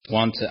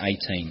1 to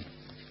 18.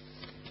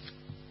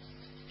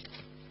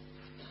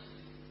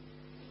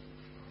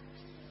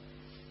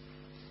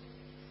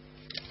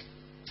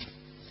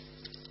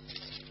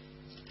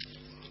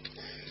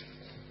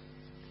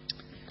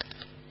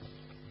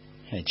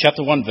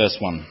 Chapter 1, verse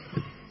 1.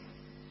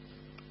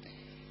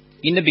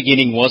 In the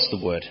beginning was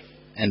the Word,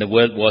 and the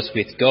Word was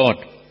with God,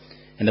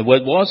 and the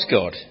Word was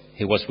God.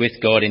 He was with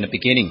God in the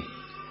beginning.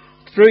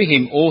 Through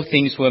him all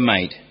things were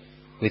made.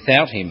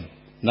 Without him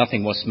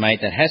nothing was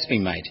made that has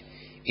been made.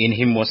 In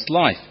him was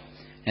life,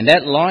 and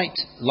that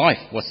life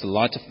was the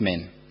light of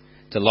men.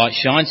 The light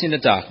shines in the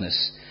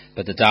darkness,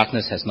 but the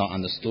darkness has not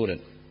understood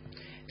it.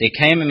 There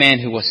came a man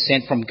who was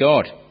sent from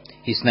God.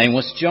 His name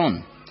was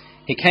John.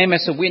 He came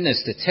as a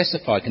witness to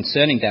testify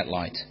concerning that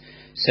light,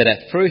 so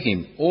that through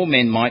him all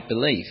men might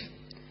believe.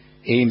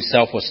 He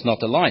himself was not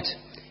the light.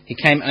 He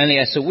came only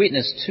as a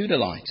witness to the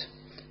light.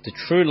 The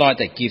true light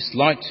that gives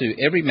light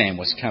to every man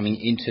was coming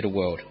into the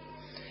world.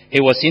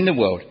 He was in the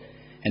world,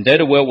 and though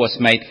the world was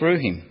made through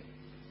him,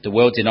 the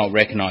world did not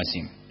recognize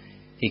him.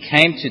 He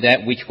came to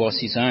that which was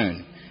his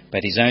own,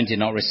 but his own did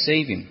not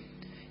receive him.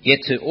 Yet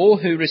to all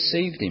who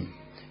received him,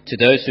 to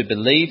those who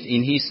believed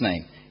in his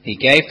name, he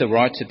gave the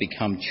right to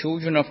become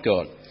children of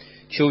God,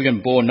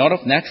 children born not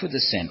of natural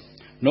descent,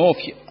 nor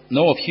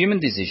of human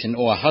decision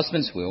or a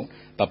husband's will,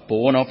 but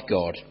born of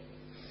God.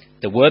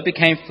 The Word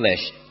became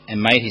flesh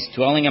and made his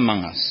dwelling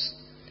among us.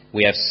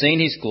 We have seen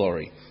his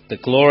glory, the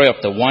glory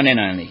of the one and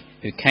only,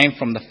 who came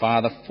from the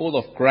Father, full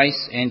of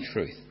grace and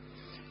truth.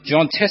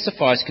 John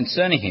testifies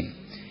concerning him.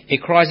 He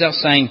cries out,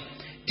 saying,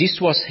 "This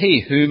was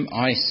he whom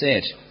I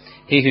said,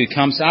 he who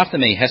comes after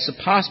me has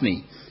surpassed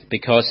me,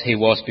 because he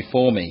was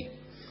before me."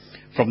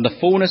 From the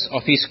fullness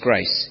of his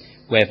grace,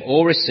 we have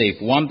all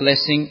received one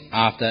blessing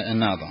after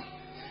another.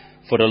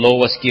 For the law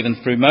was given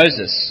through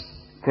Moses.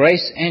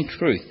 Grace and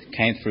truth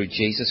came through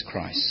Jesus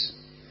Christ.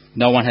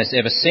 No one has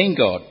ever seen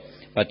God,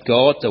 but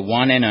God, the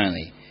one and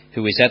only,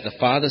 who is at the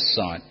Father's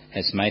side,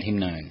 has made him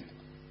known.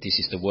 This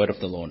is the word of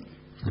the Lord.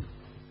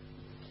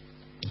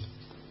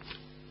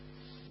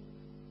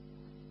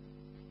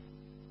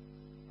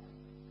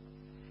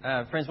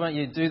 Friends, why don't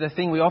you do the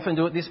thing we often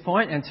do at this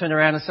point and turn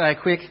around and say a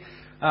quick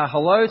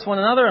hello to one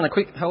another and a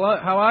quick hello,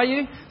 how are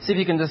you? See if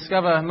you can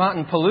discover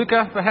Martin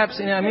Paluca perhaps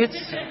in our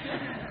midst.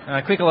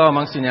 Quick hello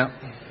amongst you now.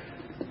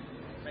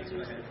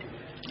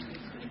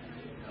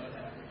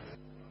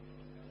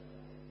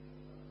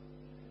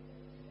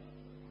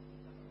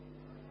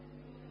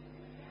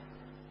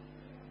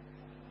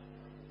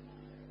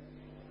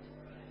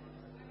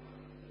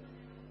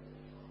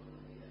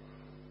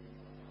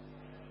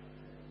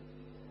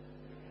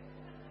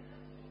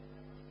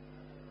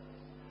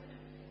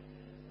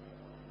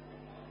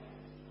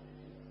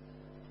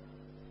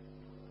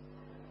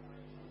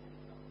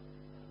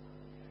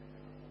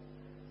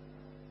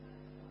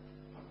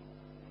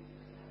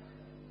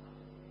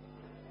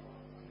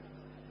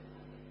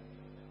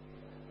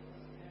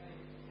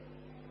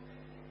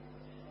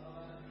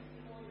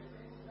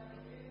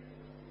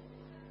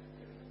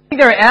 I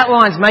think there are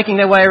outlines making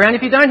their way around.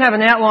 If you don't have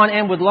an outline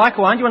and would like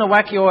one, do you want to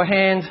whack your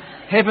hand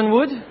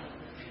heavenward?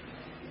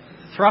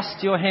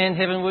 Thrust your hand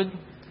heavenward.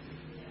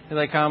 Here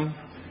they come.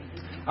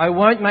 I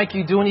won't make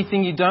you do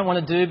anything you don't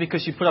want to do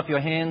because you put up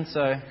your hand,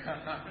 so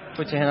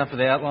put your hand up for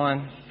the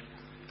outline.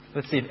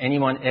 Let's see if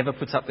anyone ever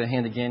puts up their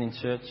hand again in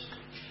church.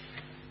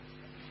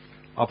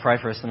 I'll pray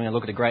for us and we're going to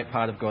look at a great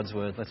part of God's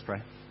Word. Let's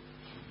pray.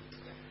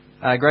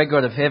 Great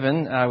God of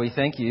heaven, we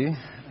thank you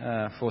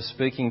for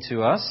speaking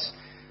to us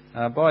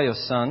by your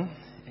Son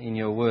in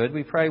your Word.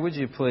 We pray, would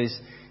you please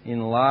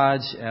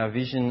enlarge our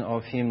vision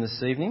of him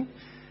this evening,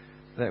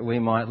 that we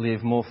might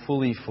live more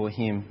fully for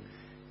him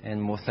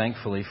and more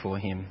thankfully for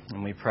him.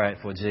 And we pray it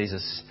for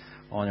Jesus'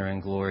 honour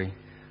and glory.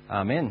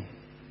 Amen.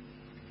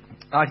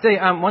 I tell you,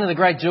 one of the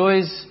great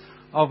joys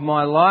of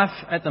my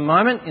life at the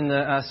moment in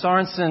the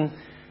Sorensen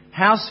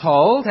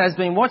household has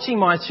been watching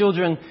my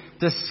children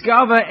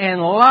discover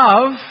and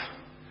love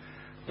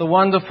the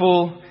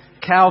wonderful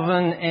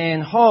Calvin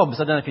and Hobbes.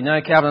 I don't know if you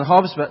know Calvin and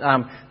Hobbes, but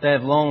they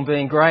have long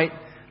been great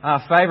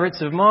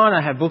favourites of mine.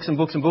 I have books and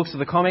books and books of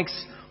the comics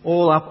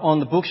all up on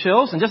the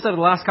bookshelves. And just over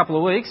the last couple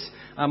of weeks,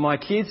 my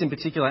kids, in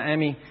particular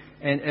Amy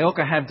and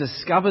Elka, have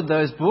discovered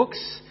those books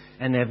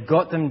and they've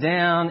got them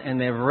down and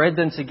they've read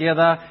them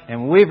together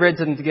and we've read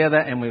them together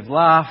and we've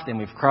laughed and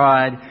we've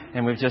cried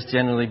and we've just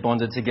generally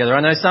bonded together. I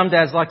know some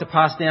dads like to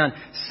pass down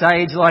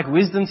sage-like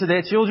wisdom to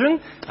their children.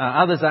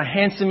 Others are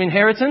handsome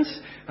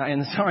inheritance. In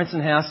the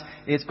Sorensen house,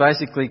 it's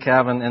basically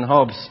Calvin and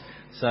Hobbes.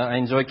 So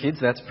enjoy, kids.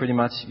 That's pretty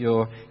much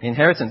your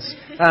inheritance.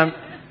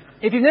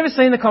 If you've never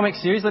seen the comic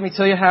series, let me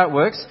tell you how it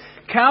works.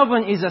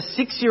 Calvin is a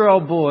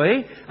 6-year-old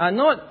boy,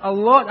 not a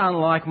lot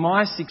unlike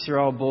my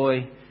 6-year-old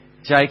boy,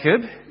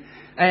 Jacob.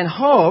 And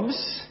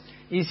Hobbes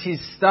is his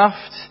stuffed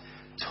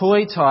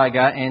toy tiger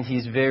and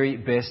his very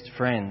best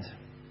friend.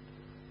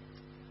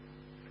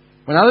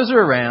 When others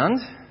are around,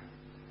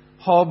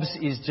 Hobbes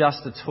is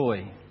just a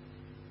toy.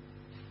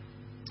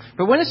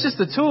 But when it's just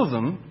the two of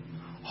them,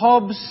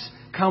 Hobbes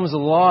comes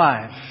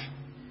alive.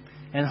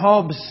 And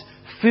Hobbes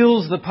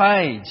fills the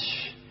page.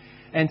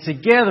 And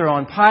together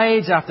on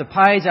page after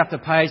page after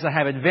page, they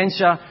have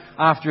adventure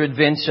after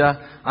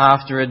adventure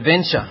after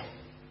adventure.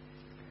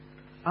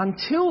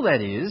 Until,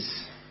 that is,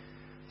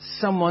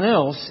 someone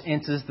else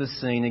enters the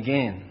scene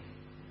again.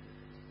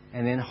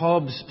 And then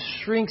Hobbes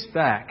shrinks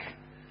back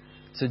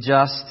to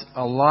just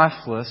a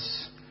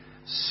lifeless,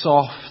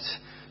 soft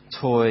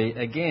toy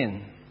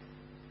again.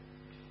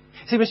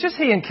 See, if it's just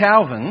he and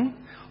Calvin,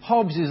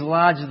 Hobbes is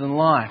larger than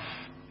life.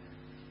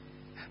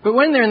 But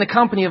when they're in the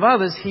company of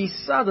others, he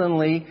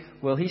suddenly,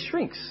 he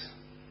shrinks.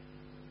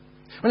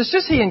 When it's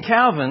just he and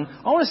Calvin,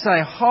 I want to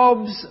say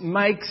Hobbes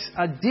makes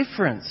a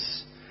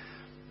difference.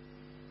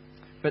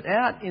 But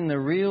out in the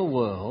real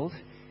world,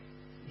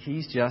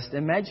 he's just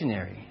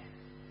imaginary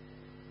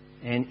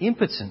and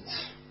impotent.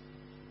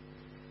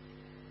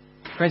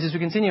 Friends, as we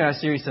continue our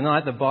series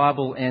tonight, The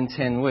Bible and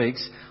 10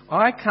 Weeks,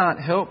 I can't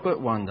help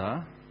but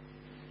wonder,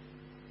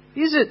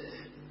 is it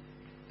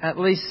at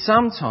least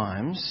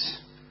sometimes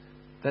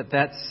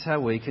that's how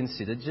we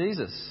consider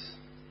Jesus?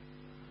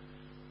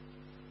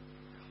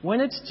 When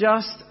it's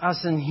just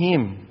us and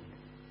him,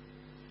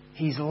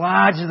 he's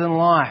larger than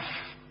life.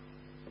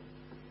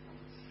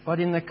 But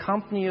in the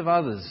company of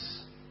others,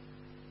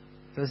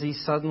 does he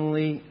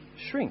suddenly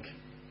shrink?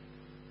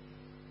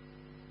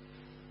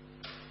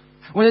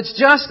 When it's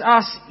just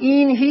us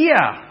in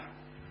here,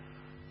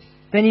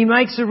 then he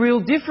makes a real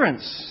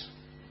difference.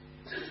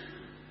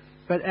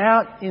 But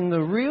out in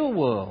the real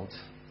world,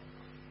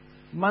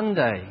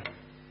 Monday,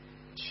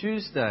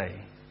 Tuesday,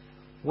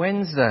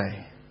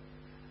 Wednesday,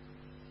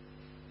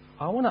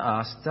 I want to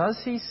ask, does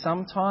he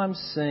sometimes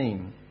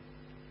seem,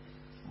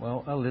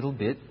 a little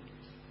bit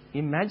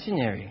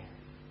imaginary,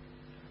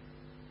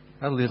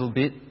 a little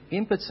bit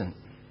impotent?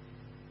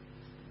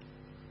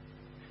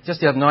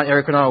 Just the other night,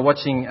 Eric and I were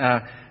watching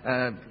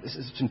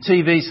some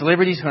TV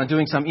celebrities kind of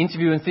doing some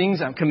interviewing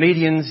things,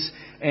 comedians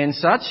and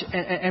such,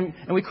 and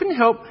we couldn't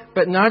help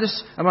but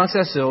notice amongst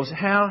ourselves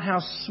how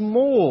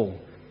small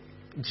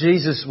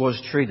Jesus was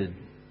treated.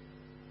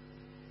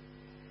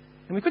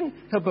 And we couldn't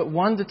help but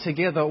wonder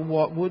together,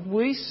 what would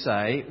we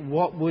say,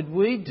 what would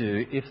we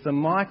do if the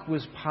mic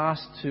was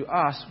passed to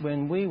us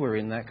when we were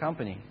in that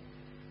company?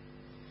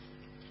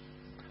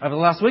 Over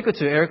the last week or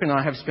two, Eric and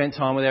I have spent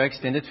time with our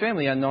extended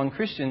family, our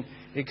non-Christian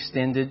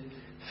extended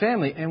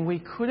family, and we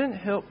couldn't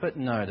help but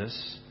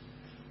notice,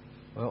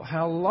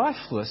 how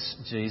lifeless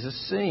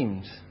Jesus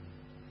seemed.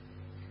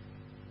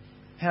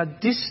 How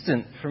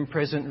distant from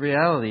present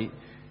reality,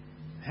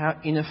 how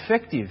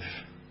ineffective,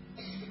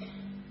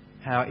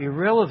 how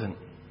irrelevant.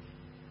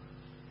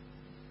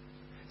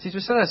 See, as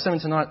we start our sermon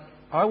tonight,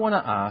 I want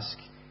to ask,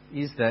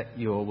 is that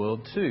your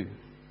world too?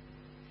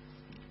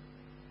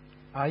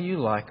 Are you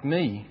like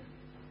me?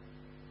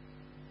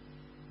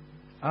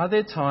 Are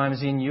there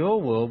times in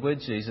your world where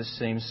Jesus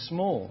seems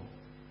small?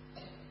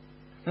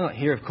 Not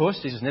here, of course.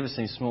 Jesus never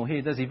seems small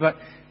here, does he? But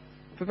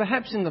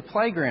perhaps in the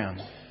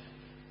playground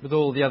with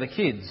all the other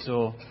kids,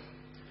 or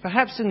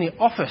perhaps in the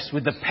office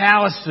with the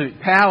power suit,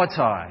 power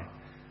tie.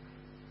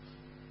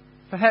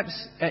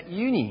 Perhaps at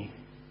uni,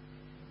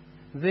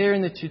 there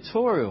in the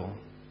tutorial.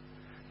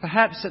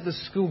 Perhaps at the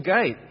school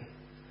gate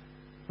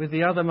with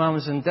the other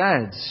mums and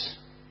dads.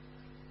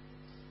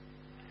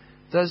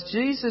 Does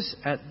Jesus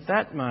at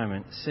that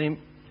moment seem,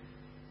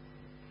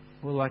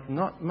 like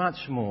not much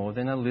more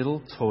than a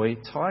little toy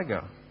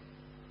tiger?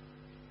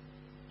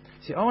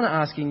 See, I want to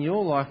ask, in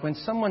your life, when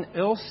someone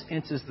else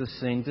enters the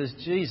scene, does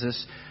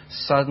Jesus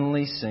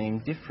suddenly seem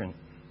different?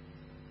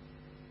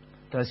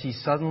 Does he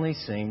suddenly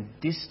seem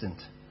distant?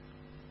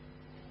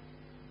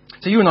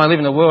 So you and I live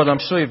in a world, I'm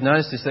sure you've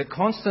noticed this, that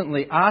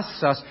constantly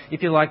asks us,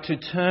 if you like, to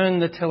turn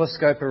the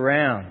telescope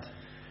around,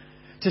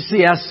 to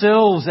see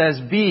ourselves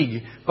as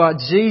big, but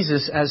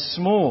Jesus as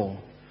small,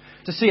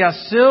 to see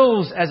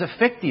ourselves as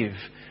effective,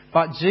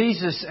 but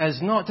Jesus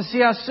as not, to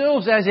see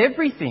ourselves as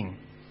everything,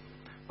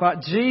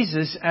 but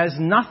Jesus as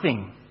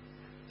nothing.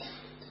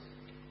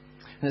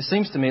 And it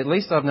seems to me, at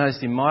least I've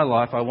noticed in my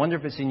life, I wonder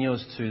if it's in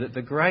yours too, that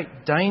the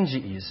great danger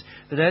is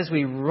that as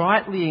we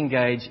rightly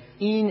engage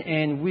in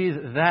and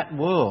with that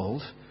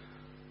world,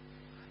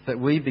 that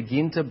we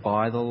begin to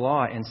buy the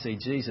lie and see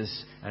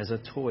Jesus as a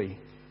toy.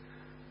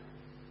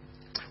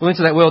 Well,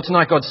 into that world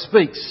tonight, God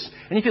speaks.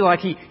 And if you like,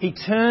 He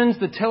turns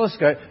the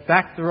telescope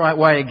back the right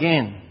way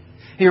again.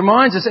 He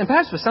reminds us, and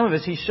perhaps for some of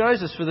us, He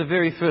shows us for the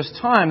very first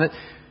time that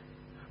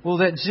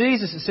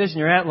Jesus, it says in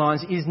your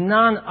outlines, is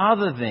none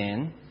other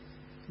than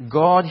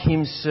God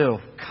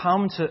Himself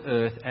come to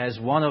earth as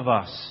one of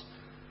us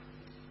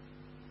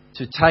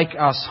to take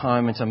us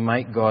home and to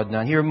make God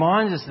known. He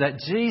reminds us that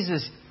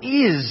Jesus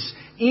is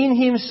in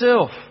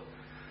Himself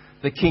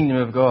the kingdom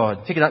of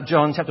God. Pick it up,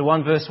 John chapter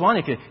 1 verse 1.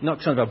 If you're not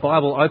trying to have a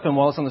Bible open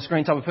while it's on the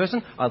screen type of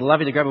person, I'd love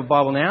you to grab a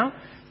Bible now.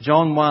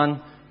 John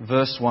 1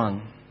 verse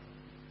 1.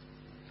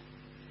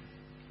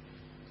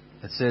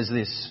 It says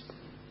this: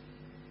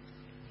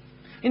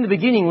 in the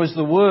beginning was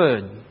the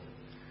Word,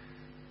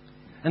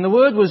 and the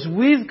Word was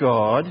with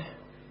God,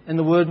 and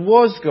the Word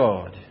was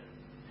God.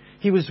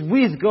 He was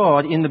with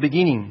God in the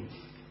beginning.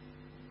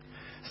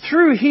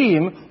 Through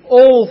Him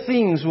all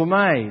things were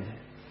made.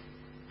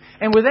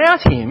 And without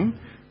him,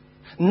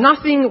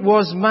 nothing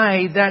was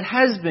made that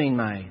has been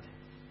made.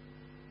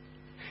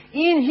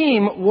 In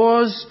him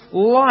was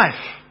life.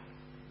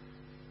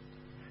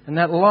 And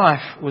that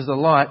life was the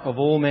light of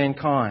all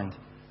mankind.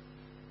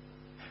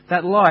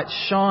 That light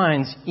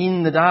shines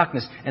in the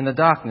darkness, and the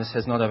darkness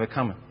has not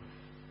overcome it.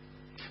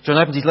 John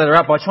opens his letter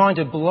up by trying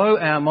to blow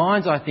our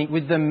minds, I think,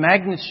 with the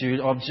magnitude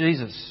of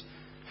Jesus.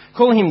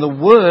 Calling him the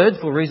Word,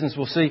 for reasons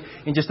we'll see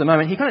in just a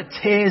moment, he kind of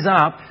tears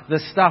up the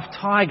stuffed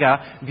tiger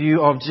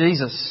view of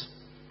Jesus.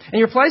 And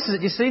he replaces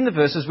it, you see in the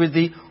verses, with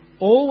the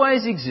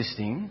always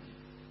existing,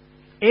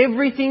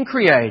 everything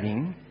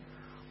creating,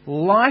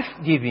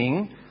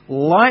 life-giving,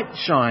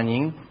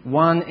 light-shining,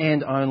 one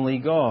and only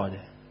God.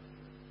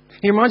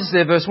 He reminds us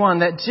there, verse 1,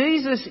 that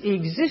Jesus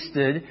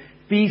existed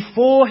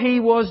before he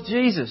was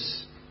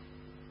Jesus.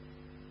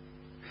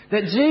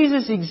 That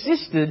Jesus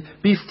existed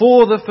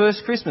before the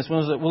first Christmas. When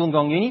I was at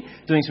Wollongong Uni,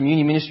 doing some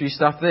uni ministry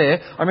stuff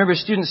there, I remember a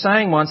student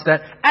saying once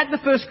that at the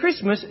first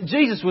Christmas,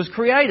 Jesus was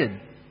created.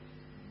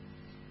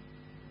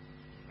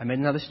 I met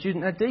another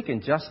student at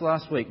Deakin just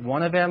last week,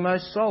 one of our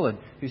most solid,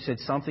 who said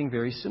something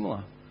very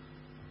similar.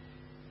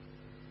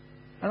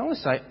 And I want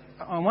to say,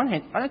 on one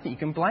hand, I don't think you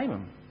can blame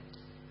him.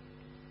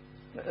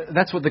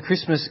 That's what the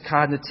Christmas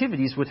card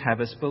nativities would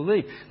have us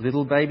believe.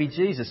 Little baby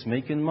Jesus,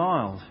 meek and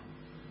mild.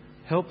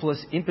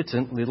 Helpless,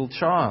 impotent little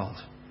child.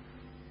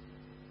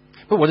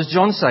 But what does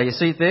John say? You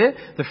see it there?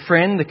 The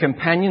friend, the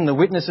companion, the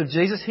witness of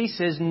Jesus. He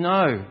says,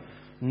 no,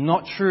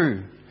 not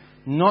true.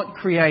 Not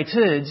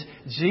created.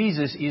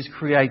 Jesus is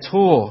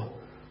creator.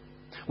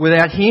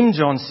 Without him,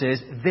 John says,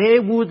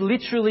 there would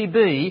literally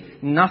be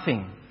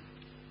nothing.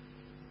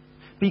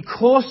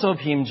 Because of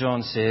him,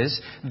 John says,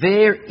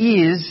 there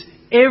is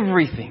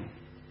everything.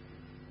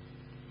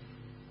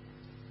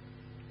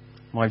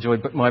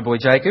 My boy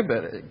Jacob,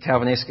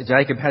 Calvinesque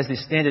Jacob, has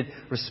this standard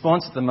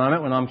response at the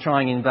moment when I'm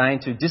trying in vain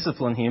to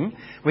discipline him,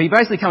 where he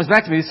basically comes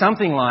back to me with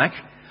something like,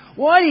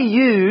 why do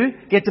you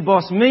get to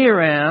boss me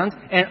around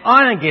and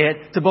I don't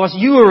get to boss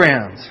you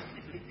around?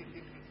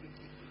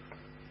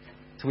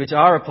 To which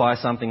I reply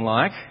something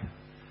like,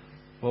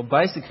 well,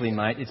 basically,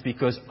 mate, it's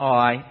because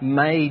I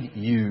made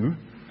you.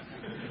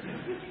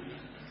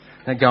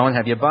 Now go and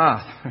have your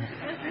bath.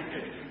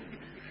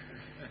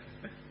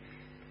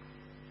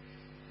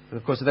 But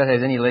of course, if that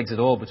has any legs at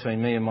all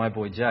between me and my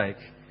boy Jake,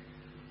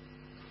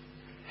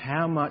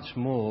 how much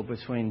more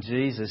between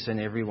Jesus and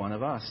every one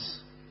of us?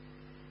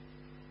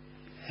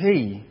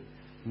 He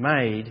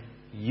made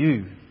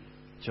you,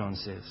 John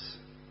says.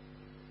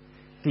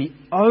 The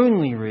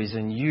only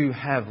reason you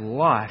have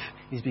life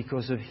is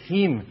because of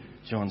him,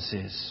 John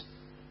says.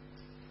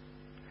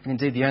 And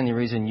indeed, the only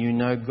reason you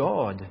know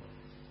God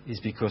is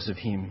because of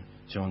him,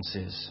 John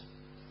says.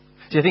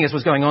 Do you think that's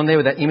what's going on there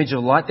with that image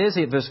of light there?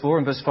 See it verse 4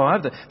 and verse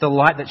 5, the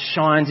light that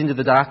shines into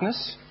the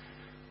darkness?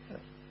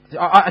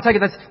 I take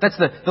it that's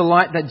the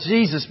light that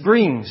Jesus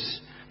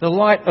brings, the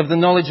light of the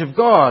knowledge of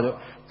God,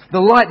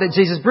 the light that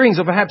Jesus brings,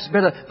 or perhaps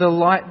better, the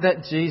light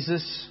that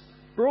Jesus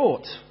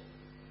brought.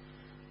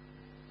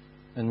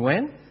 And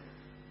when?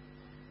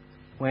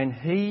 When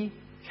he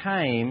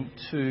came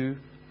to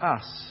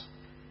us.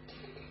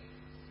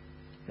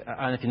 I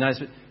don't know if you notice,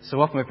 but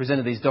so often we're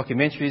presented these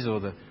documentaries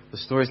or the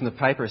stories in the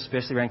paper,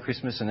 especially around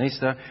Christmas and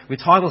Easter, with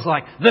titles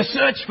like The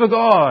Search for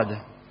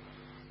God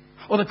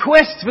or The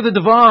Quest for the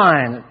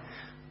Divine.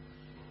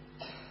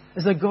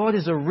 As though God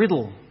is a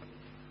riddle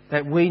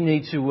that we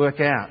need to work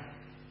out.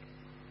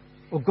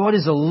 Or God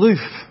is aloof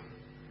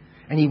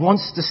and he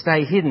wants to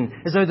stay hidden.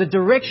 As though the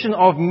direction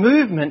of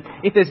movement,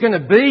 if there's going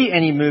to be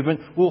any movement,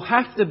 will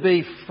have to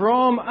be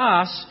from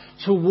us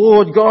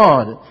toward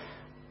God.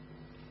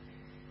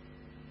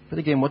 But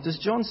again, what does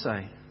John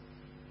say?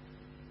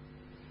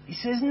 He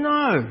says,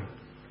 no.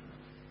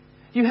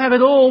 You have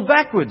it all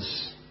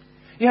backwards.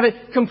 You have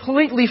it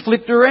completely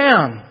flipped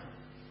around.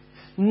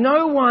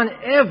 No one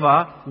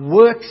ever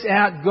works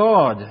out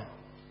God.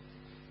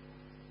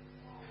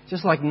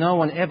 Just like no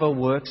one ever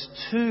works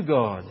to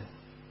God.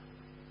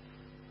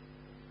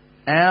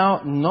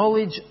 Our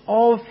knowledge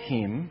of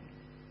him,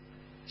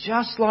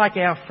 just like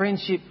our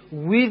friendship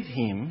with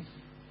him,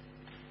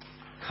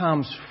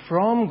 comes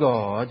from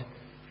God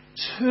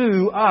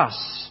to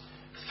us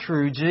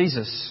through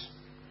Jesus.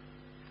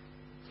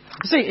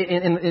 You see,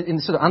 in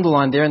sort of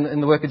underlined there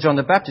in the work of John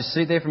the Baptist,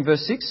 see there from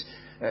verse 6,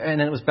 and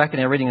then it was back in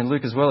our reading in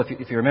Luke as well,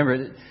 if you remember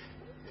it.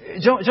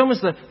 John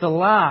was the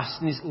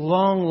last in this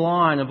long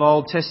line of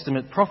Old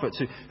Testament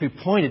prophets who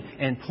pointed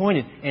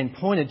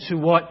to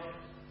what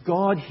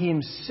God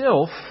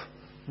himself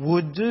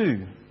would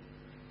do,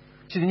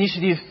 to the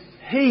initiative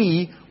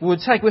he would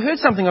take. We heard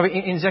something of it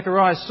in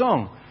Zechariah's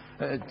song,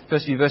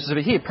 first few verses of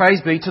it here.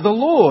 Praise be to the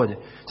Lord,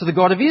 to the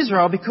God of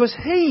Israel, because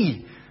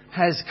he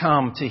has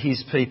come to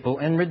his people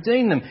and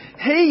redeemed them.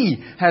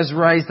 He has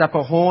raised up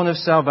a horn of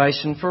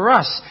salvation for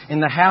us in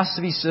the house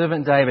of his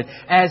servant David,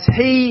 as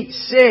he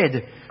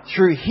said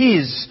through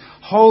his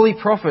holy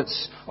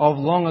prophets of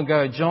long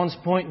ago. John's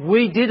point,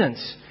 we didn't.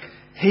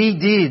 He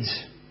did.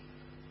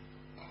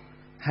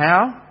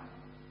 How?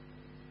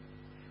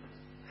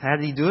 How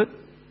did he do it?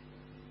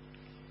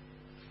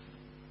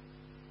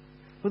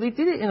 Well, he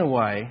did it in a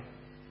way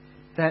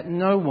that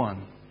no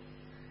one,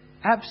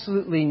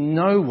 absolutely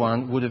no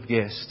one, would have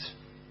guessed.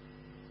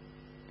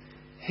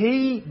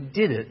 He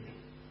did it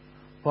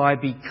by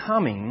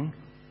becoming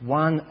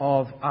one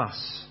of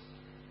us.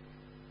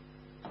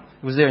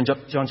 It was there in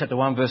John chapter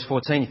 1 verse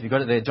 14, if you've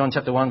got it there, John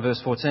chapter 1 verse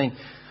 14.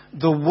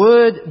 The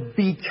Word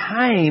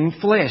became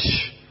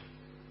flesh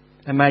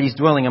and made his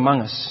dwelling among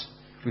us.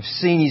 We've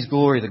seen his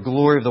glory, the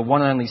glory of the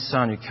one and only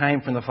Son who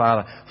came from the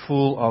Father,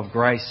 full of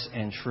grace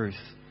and truth.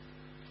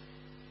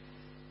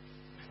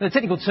 The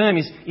technical term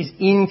is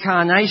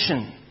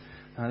incarnation.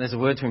 There's a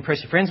word to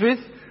impress your friends with.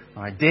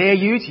 I dare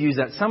you to use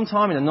that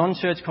sometime in a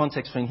non-church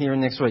context between here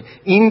and next week.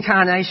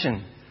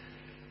 Incarnation.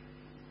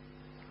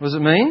 What does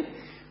it mean?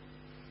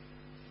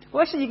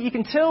 Well, actually, you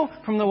can tell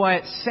from the way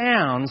it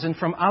sounds and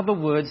from other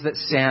words that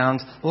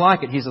sound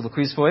like it. Here's a little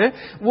quiz for you.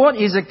 What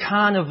is a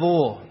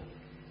carnivore?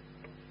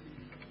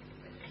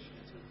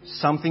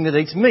 Something that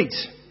eats meat.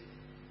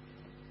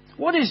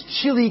 What is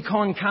chili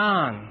con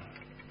carne?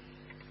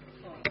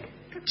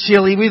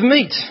 Chili with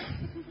meat.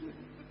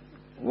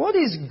 What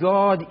is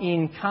God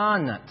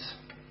incarnate?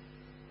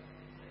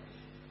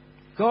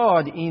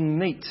 God in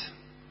meat.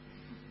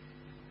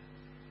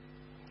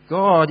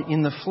 God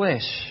in the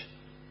flesh.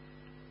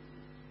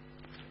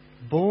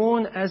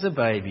 Born as a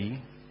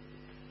baby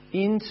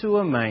into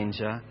a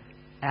manger,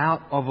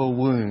 out of a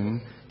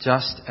womb,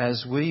 just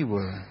as we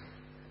were.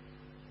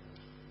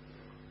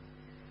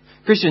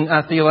 Christian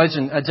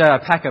theologian J.I.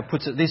 Packer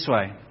puts it this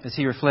way as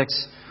he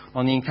reflects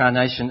on the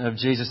incarnation of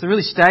Jesus. The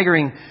really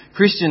staggering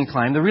Christian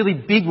claim, the really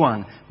big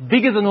one,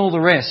 bigger than all the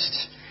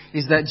rest,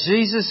 is that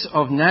Jesus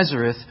of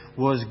Nazareth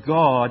was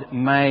God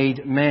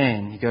made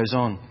man. He goes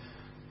on.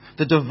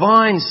 The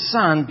divine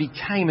Son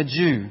became a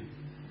Jew.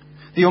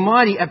 The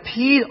Almighty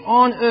appeared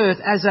on earth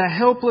as a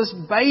helpless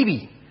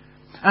baby,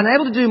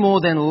 unable to do more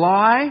than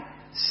lie,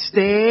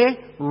 stare,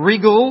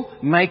 wriggle,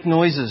 make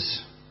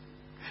noises,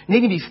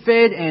 needing to be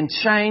fed and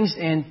changed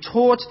and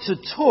taught to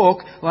talk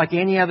like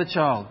any other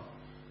child.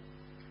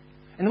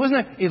 And there was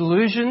no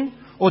illusion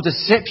or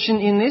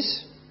deception in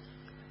this.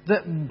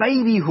 The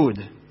babyhood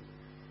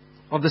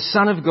of the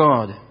Son of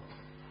God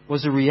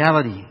was a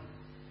reality.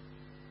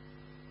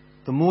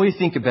 The more you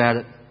think about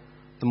it,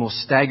 the more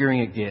staggering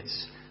it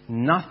gets.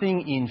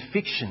 Nothing in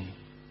fiction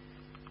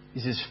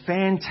is as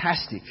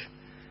fantastic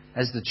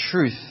as the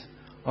truth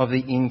of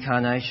the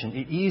incarnation.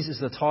 It is, as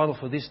the title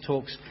for this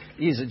talk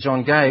is that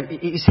John gave,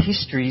 it is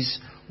history's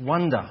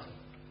wonder.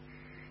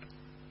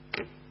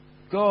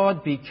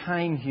 God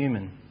became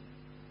human.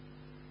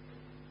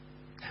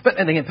 But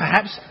then again,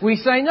 perhaps we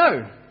say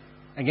no.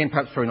 Again,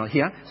 perhaps probably not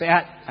here, but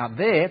out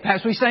there,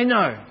 perhaps we say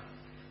no.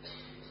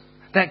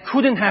 That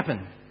couldn't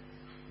happen.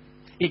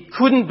 It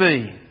couldn't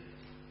be.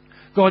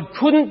 God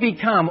couldn't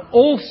become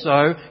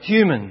also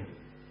human.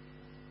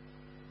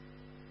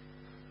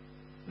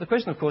 The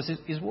question, of course,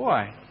 is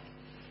why?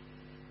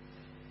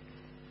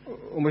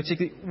 Or more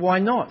particularly, why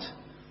not?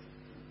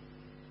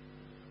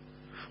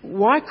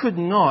 Why could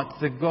not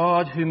the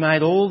God who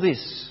made all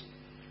this,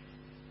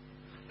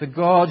 the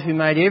God who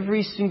made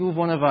every single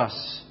one of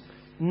us,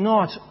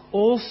 not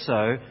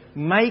also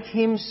make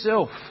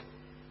himself,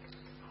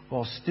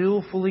 while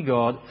still fully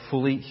God,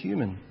 fully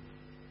human?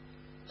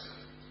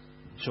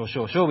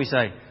 Sure, we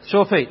say.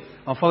 Sure, Pete,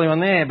 I'll follow you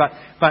on there.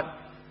 But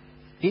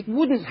it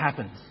wouldn't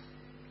happen.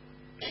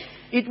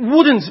 It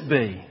wouldn't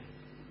be.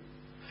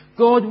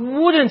 God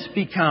wouldn't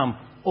become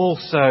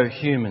also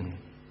human.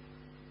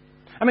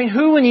 I mean,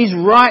 who in his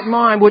right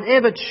mind would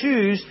ever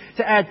choose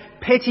to add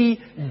petty,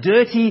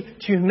 dirty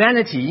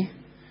humanity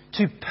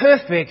to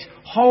perfect,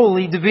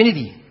 holy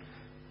divinity?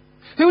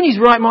 Who in his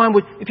right mind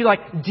would, if you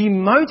like,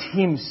 demote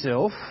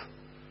himself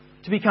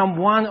to become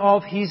one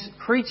of his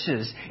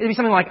creatures? It'd be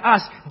something like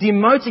us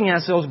demoting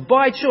ourselves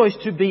by choice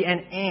to be an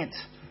ant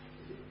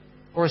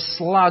or a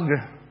slug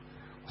or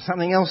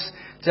something else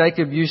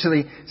Jacob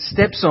usually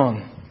steps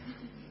on.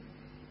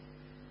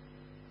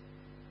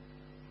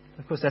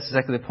 Of course, that's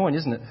exactly the point,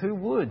 isn't it? Who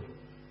would?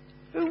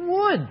 Who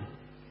would?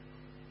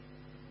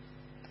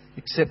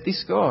 Except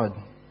this God.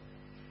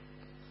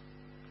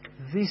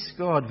 This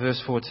God,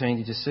 verse 14,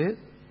 did you see it?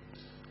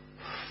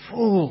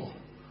 Full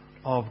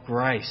of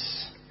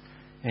grace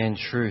and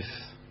truth.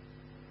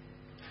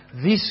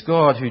 This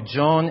God who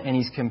John and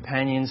his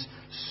companions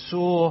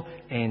saw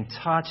and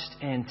touched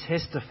and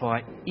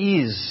testified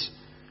is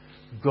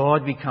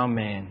God become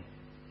man.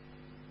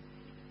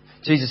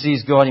 Jesus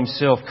is God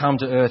himself come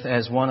to earth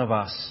as one of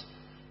us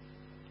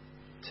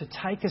to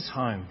take us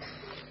home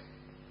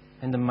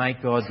and to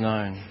make God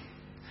known.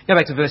 Go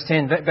back to verse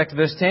 10.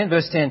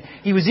 Verse 10.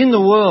 He was in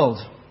the world.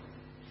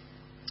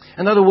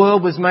 And though the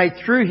world was made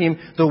through him,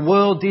 the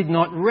world did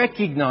not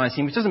recognise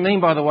him. Which doesn't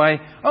mean, by the way,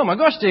 oh my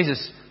gosh,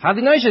 Jesus,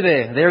 hardly knows you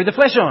there. There with the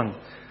flesh on.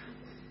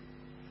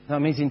 No, it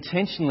means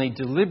intentionally,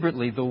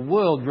 deliberately, the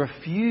world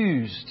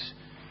refused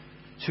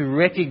to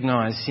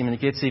recognise him. And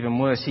it gets even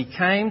worse. He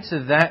came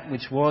to that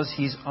which was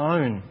his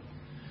own.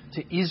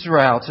 To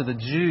Israel, to the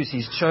Jews,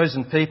 his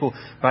chosen people.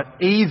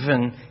 But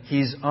even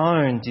his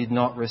own did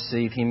not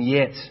receive him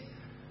yet.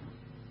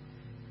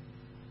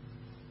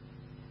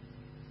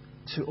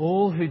 to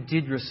all who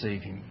did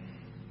receive him,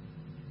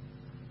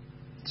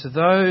 to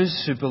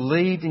those who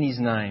believed in his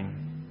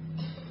name,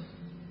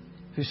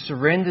 who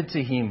surrendered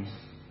to him,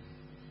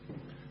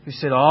 who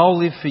said, I'll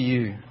live for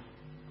you,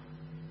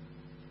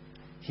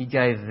 he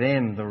gave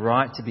them the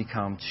right to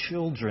become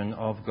children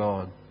of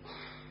God.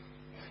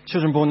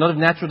 Children born not of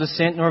natural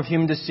descent, nor of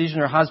human decision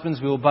or a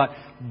husband's will, but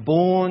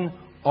born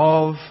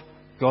of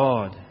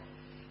God.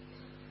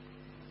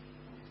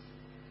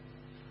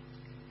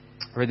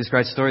 I read this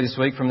great story this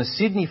week from the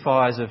Sydney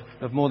fires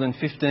of more than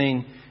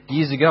 15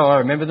 years ago. I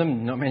remember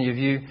them. Not many of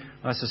you,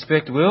 I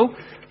suspect, will.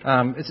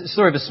 It's a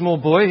story of a small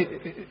boy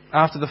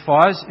after the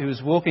fires who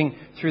was walking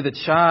through the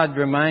charred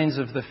remains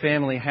of the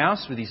family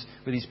house with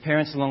his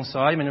parents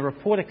alongside him, and a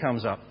reporter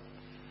comes up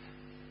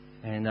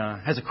and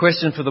has a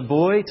question for the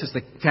boy, puts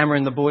the camera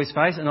in the boy's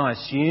face, and I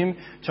assume,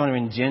 trying to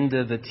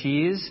engender the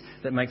tears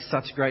that make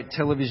such great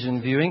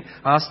television viewing,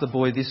 asks the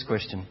boy this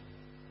question.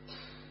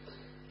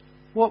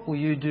 What will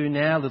you do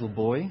now, little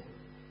boy,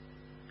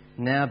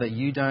 now that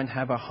you don't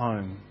have a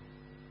home?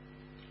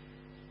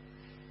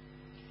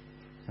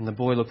 And the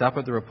boy looked up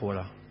at the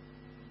reporter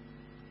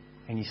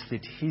and he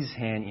slipped his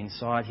hand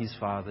inside his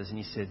father's and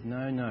he said,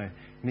 No,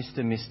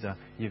 mister,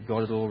 you've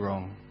got it all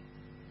wrong.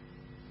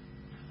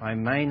 I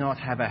may not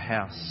have a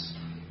house,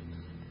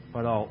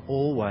 but I'll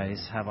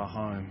always have a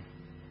home.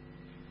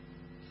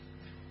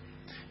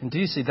 And do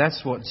you see,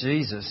 that's what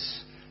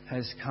Jesus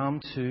has come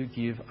to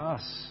give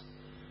us.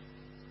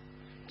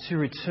 To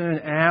return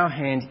our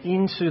hand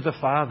into the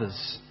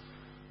Father's.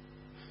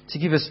 To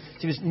give us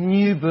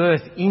new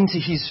birth into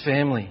his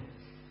family.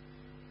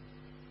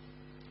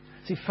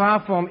 See,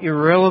 far from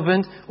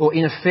irrelevant or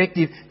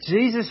ineffective,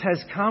 Jesus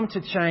has come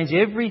to change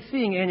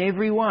everything and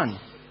everyone.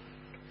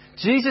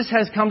 Jesus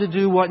has come to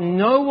do what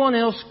no one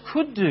else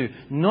could do.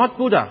 Not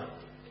Buddha,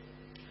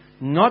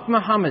 not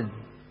Muhammad,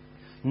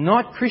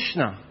 not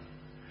Krishna,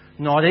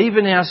 not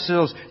even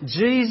ourselves.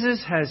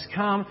 Jesus has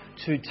come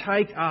to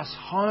take us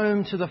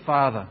home to the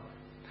Father,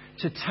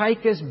 to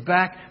take us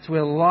back to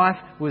where life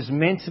was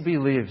meant to be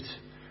lived.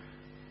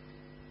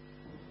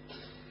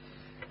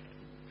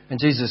 And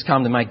Jesus has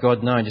come to make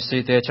God known. Do you see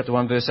it there, chapter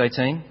 1, verse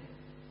 18?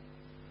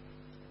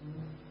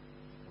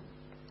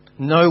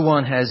 No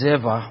one has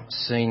ever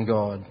seen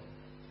God,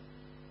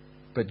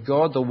 but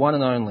God, the one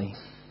and only,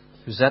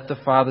 who's at the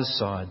Father's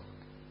side,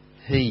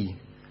 he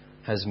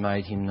has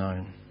made him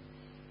known.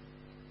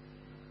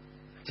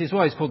 See, that's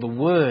why he's called the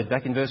Word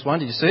back in verse 1.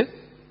 Did you see it?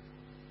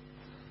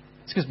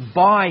 It's because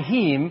by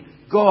him,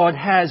 God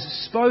has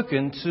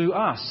spoken to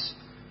us.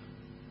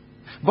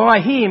 By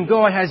him,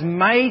 God has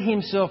made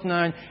himself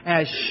known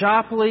as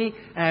sharply,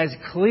 as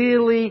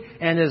clearly,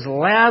 and as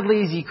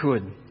loudly as he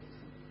could.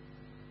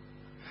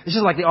 It's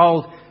just like the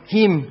old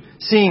hymn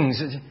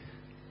sings.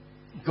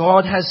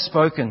 God has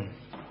spoken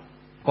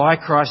by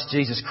Christ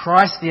Jesus,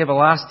 Christ the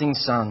everlasting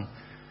Son,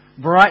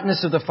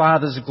 brightness of the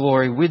Father's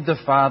glory, with the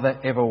Father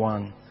ever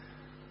one.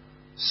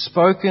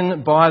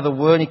 Spoken by the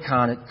Word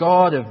incarnate,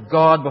 God of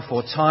God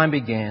before time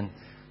began,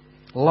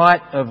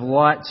 light of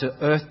light to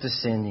earth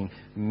descending,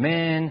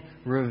 man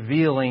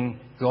revealing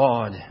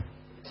God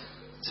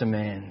to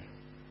man.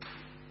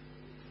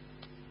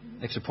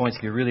 Extra points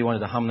if you really wanted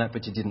to hum that,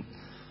 but you didn't.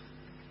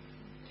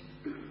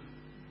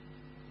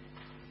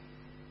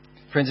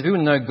 Friends, if you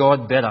want to know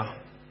God better,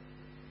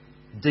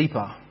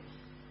 deeper,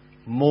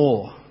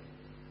 more,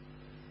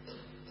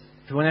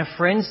 if you want our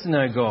friends to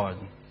know God,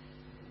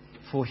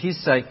 for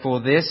his sake,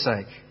 for their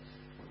sake,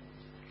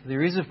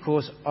 there is, of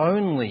course,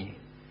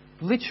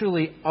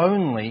 literally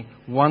only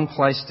one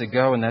place to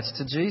go, and that's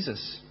to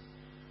Jesus.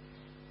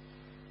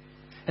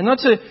 And not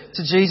to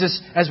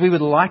Jesus as we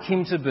would like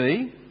him to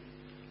be,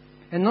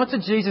 and not to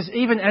Jesus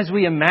even as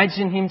we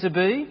imagine him to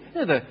be.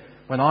 You know,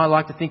 when I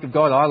like to think of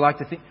God,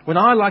 when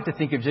I like to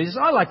think of Jesus,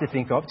 I like to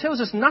think of,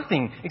 tells us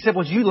nothing except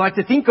what you like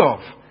to think of.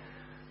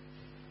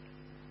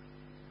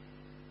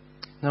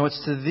 No,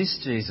 it's to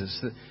this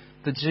Jesus,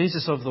 the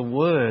Jesus of the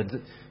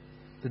Word,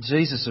 the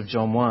Jesus of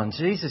John 1.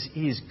 Jesus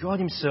is God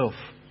himself,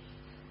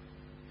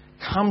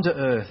 come to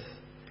earth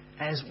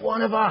as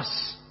one of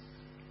us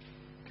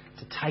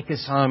to take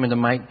us home and to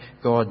make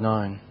God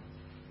known.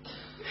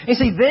 You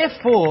see,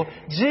 therefore,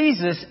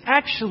 Jesus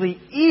actually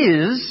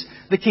is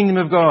the kingdom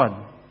of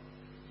God.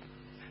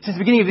 Since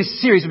the beginning of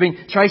this series, we've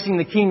been tracing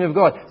the kingdom of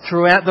God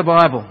throughout the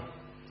Bible.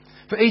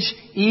 For each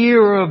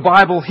era of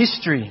Bible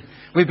history,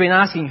 we've been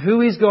asking, who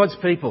is God's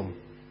people?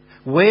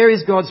 Where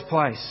is God's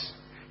place?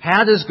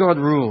 How does God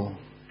rule?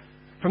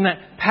 From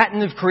that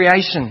pattern of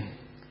creation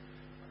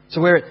to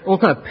where it all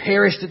kind of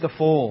perished at the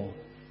fall,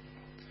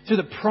 to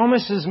the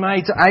promises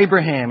made to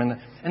Abraham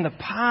and the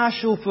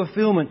partial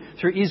fulfillment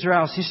through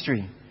Israel's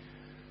history,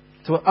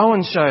 to what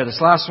Owen showed us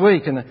last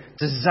week and the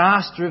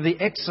disaster of the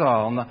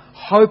exile and the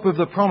hope of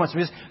the promise.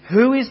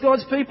 Who is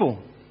God's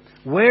people?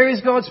 Where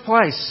is God's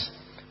place?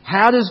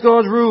 How does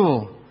God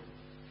rule?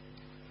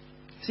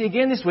 See,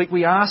 again this week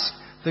we ask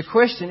the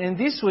question, and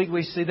this week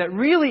we see that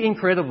really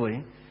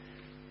incredibly,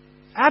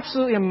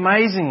 absolutely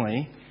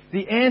amazingly,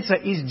 the answer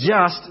is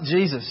just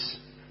Jesus.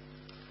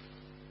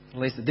 At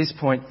least at this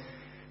point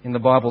in the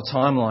Bible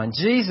timeline.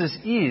 Jesus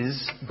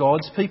is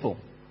God's people.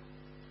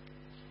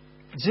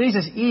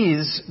 Jesus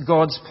is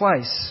God's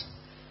place.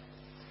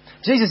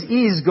 Jesus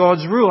is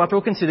God's rule. After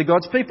all, consider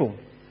God's people.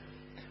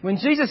 When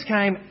Jesus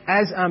came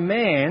as a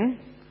man,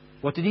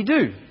 what did he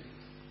do?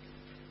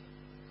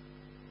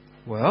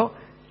 Well,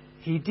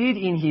 he did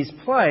in his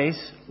place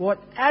what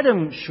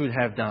Adam should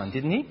have done,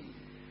 didn't he?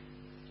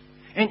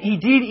 And he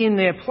did in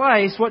their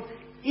place what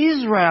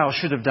Israel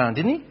should have done,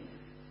 didn't he?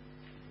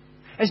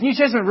 As New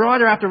Testament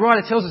writer after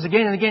writer tells us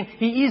again and again,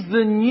 he is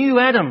the new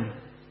Adam,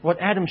 what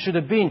Adam should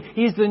have been.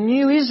 He is the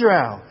new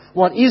Israel,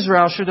 what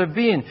Israel should have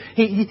been.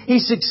 He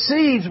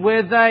succeeds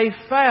where they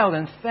failed,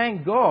 and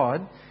thank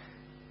God,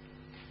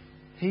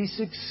 he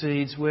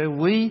succeeds where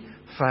we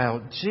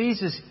failed.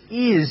 Jesus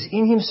is,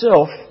 in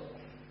himself,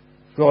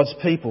 God's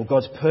people,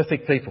 God's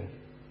perfect people.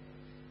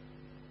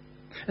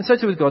 And so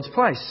too with God's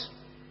place.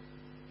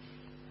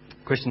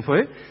 Question for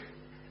you.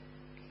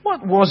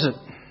 What was it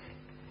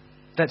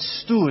that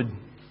stood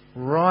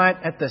right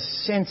at the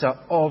centre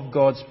of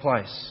God's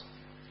place?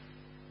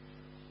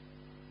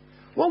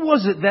 What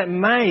was it that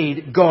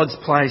made God's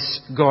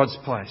place God's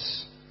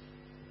place?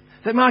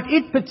 That marked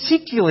it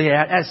particularly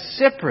out as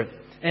separate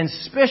and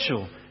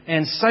special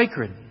and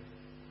sacred?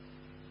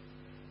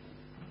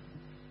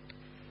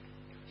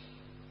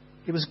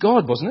 It was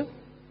God, wasn't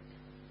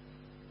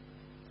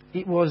it?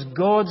 It was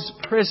God's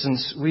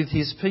presence with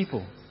his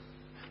people.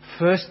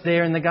 First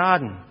there in the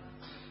garden.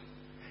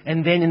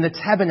 And then in the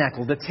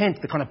tabernacle, the tent,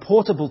 the kind of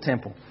portable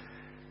temple.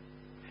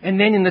 And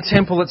then in the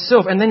temple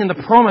itself. And then in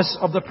the promise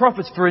of the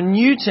prophets for a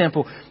new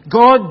temple.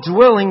 God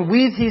dwelling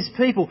with his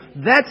people.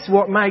 That's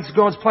what makes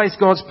God's place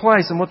God's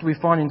place. And what do we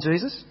find in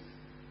Jesus?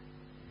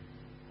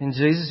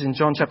 In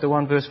John chapter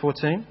 1 verse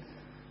 14.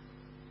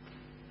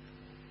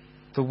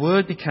 The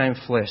Word became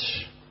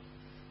flesh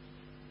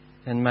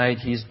and made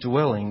his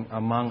dwelling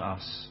among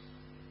us.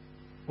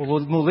 Or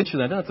more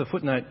literally, I don't know if the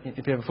footnote,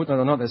 if you have a footnote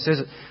or not that says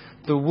it.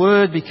 The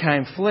Word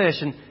became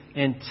flesh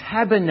and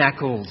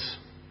tabernacled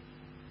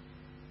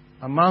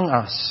among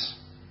us.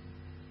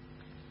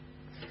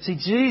 See,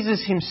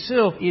 Jesus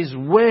himself is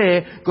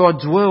where God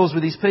dwells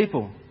with his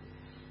people.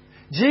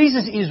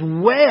 Jesus is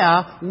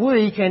where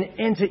we can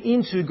enter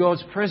into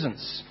God's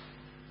presence.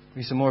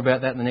 We'll see some more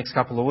about that in the next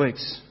couple of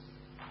weeks.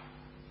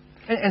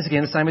 And it's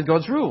again the same with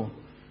God's rule.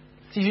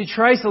 So as you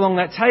trace along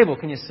that table,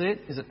 can you see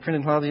it? Is it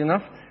printed hardly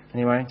enough?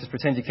 Anyway, just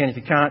pretend you can if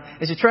you can't.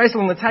 As you trace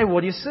along the table,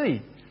 what do you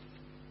see?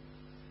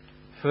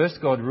 First,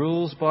 God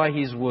rules by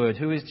his word.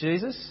 Who is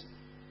Jesus?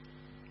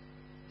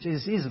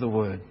 Jesus is the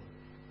Word.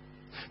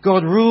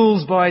 God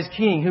rules by his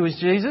King. Who is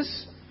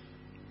Jesus?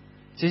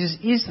 Jesus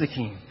is the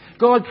King.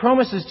 God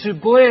promises to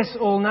bless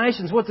all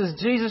nations. What does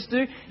Jesus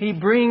do? He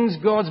brings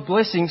God's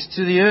blessings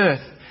to the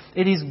earth.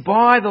 It is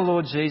by the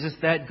Lord Jesus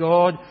that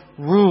God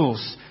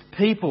rules.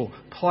 People,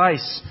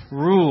 place,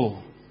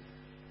 rule.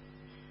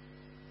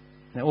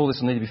 Now, all this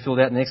will need to be filled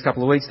out in the next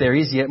couple of weeks. There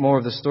is yet more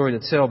of the story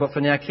to tell. But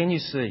for now, can you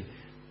see?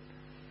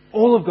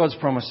 All of God's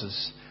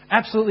promises,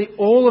 absolutely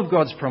all of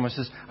God's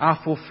promises are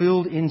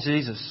fulfilled in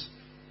Jesus.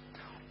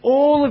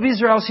 All of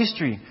Israel's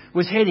history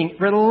was heading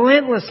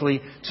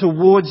relentlessly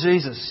toward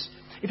Jesus.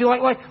 If you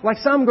like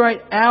some great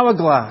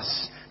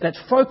hourglass that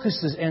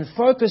focuses and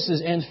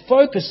focuses and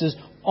focuses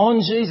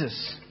on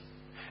Jesus.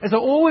 As though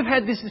all we've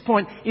had at this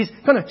point is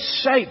kind of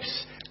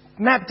shapes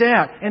mapped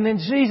out, and then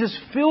Jesus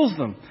fills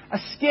them. A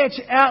sketch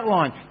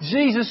outline.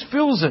 Jesus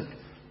fills it.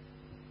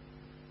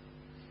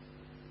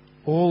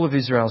 All of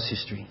Israel's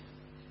history.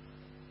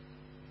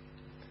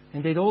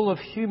 Indeed, all of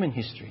human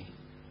history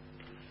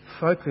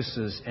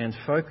focuses and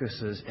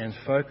focuses and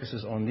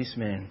focuses on this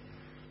man.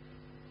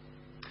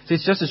 See,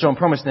 it's just as John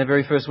promised in that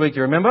very first week,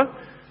 you remember?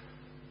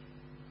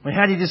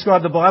 How do you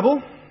describe the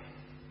Bible?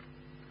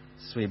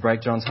 So you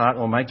break John's heart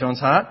or make John's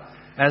heart.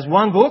 As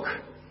one book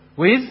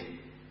with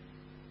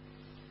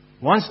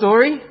one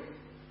story.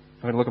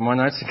 I'm going to look at my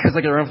notes because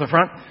I get around from the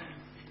front.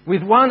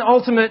 With one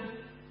ultimate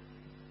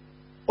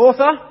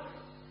author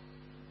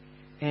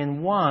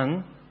and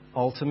one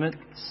ultimate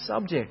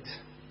subject.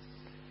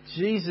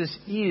 Jesus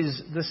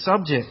is the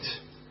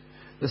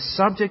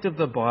subject of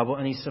the Bible,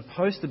 and he's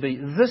supposed to be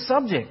the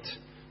subject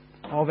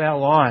of our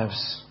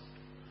lives.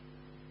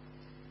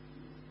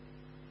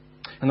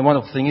 And the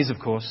wonderful thing is, of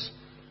course,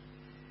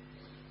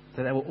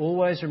 that will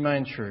always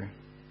remain true.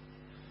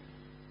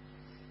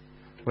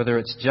 Whether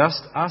it's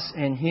just us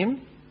and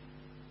him,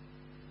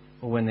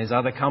 or when there's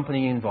other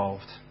company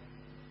involved.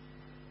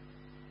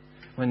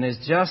 When there's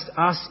just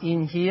us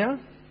in here,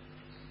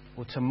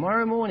 or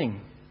tomorrow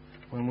morning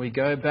when we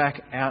go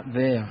back out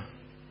there.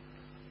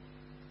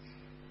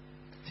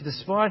 See,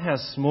 despite how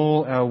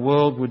small our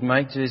world would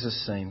make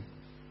Jesus seem,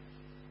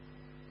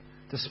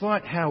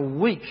 despite how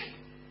weak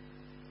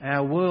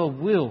our world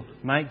will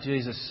make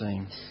Jesus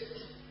seem,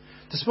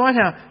 despite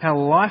how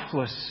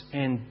lifeless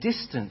and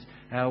distant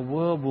our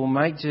world will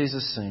make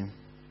Jesus seem,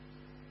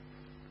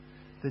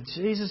 the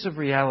Jesus of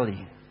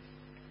reality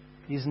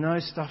is no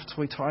stuffed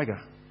toy tiger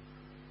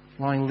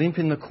lying limp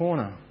in the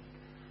corner.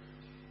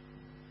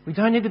 We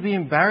don't need to be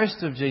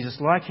embarrassed of Jesus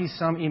like he's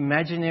some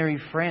imaginary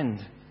friend.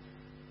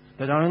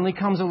 that only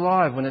comes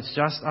alive when it's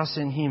just us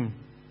and Him.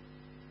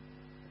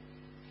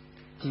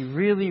 He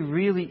really,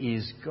 really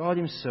is God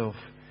Himself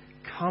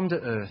come to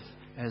earth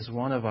as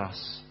one of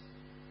us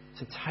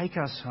to take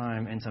us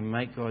home and to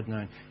make God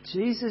known.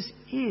 Jesus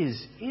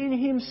is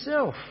in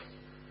Himself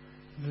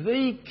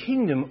the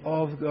kingdom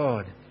of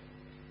God.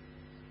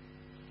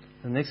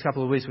 The next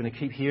couple of weeks we're going to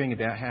keep hearing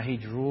about how He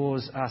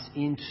draws us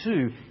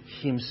into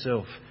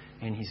Himself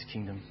and His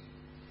kingdom.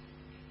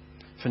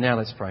 For now,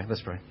 let's pray.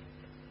 Let's pray.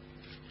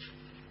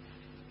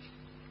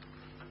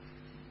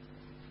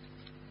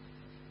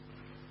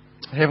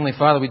 Heavenly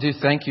Father, we do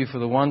thank You for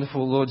the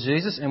wonderful Lord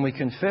Jesus, and we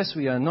confess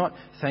we are not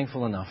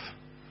thankful enough.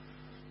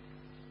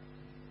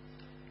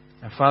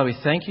 And Father, we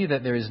thank You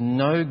that there is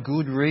no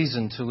good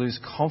reason to lose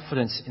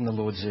confidence in the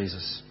Lord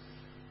Jesus.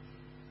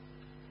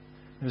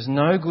 There is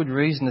no good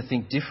reason to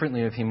think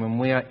differently of Him when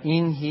we are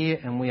in here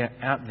and we are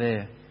out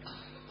there.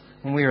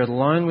 When we are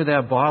alone with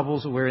our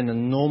Bibles, or we're in the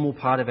normal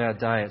part of our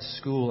day at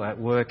school, at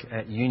work,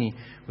 at uni,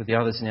 with the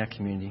others in our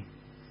community.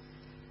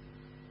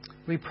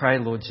 We pray,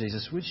 Lord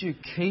Jesus, would You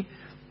keep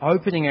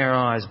opening our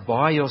eyes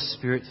by Your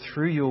Spirit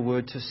through Your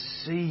Word to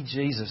see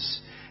Jesus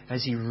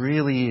as He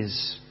really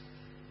is.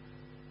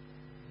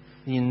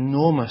 The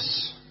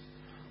enormous,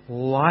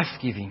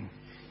 life-giving,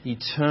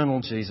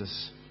 eternal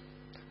Jesus.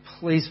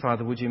 Please,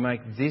 Father, would You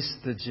make this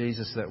the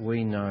Jesus that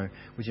we know?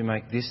 Would You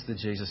make this the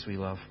Jesus we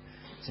love?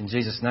 It's in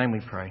Jesus' name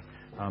we pray.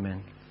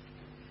 Amen.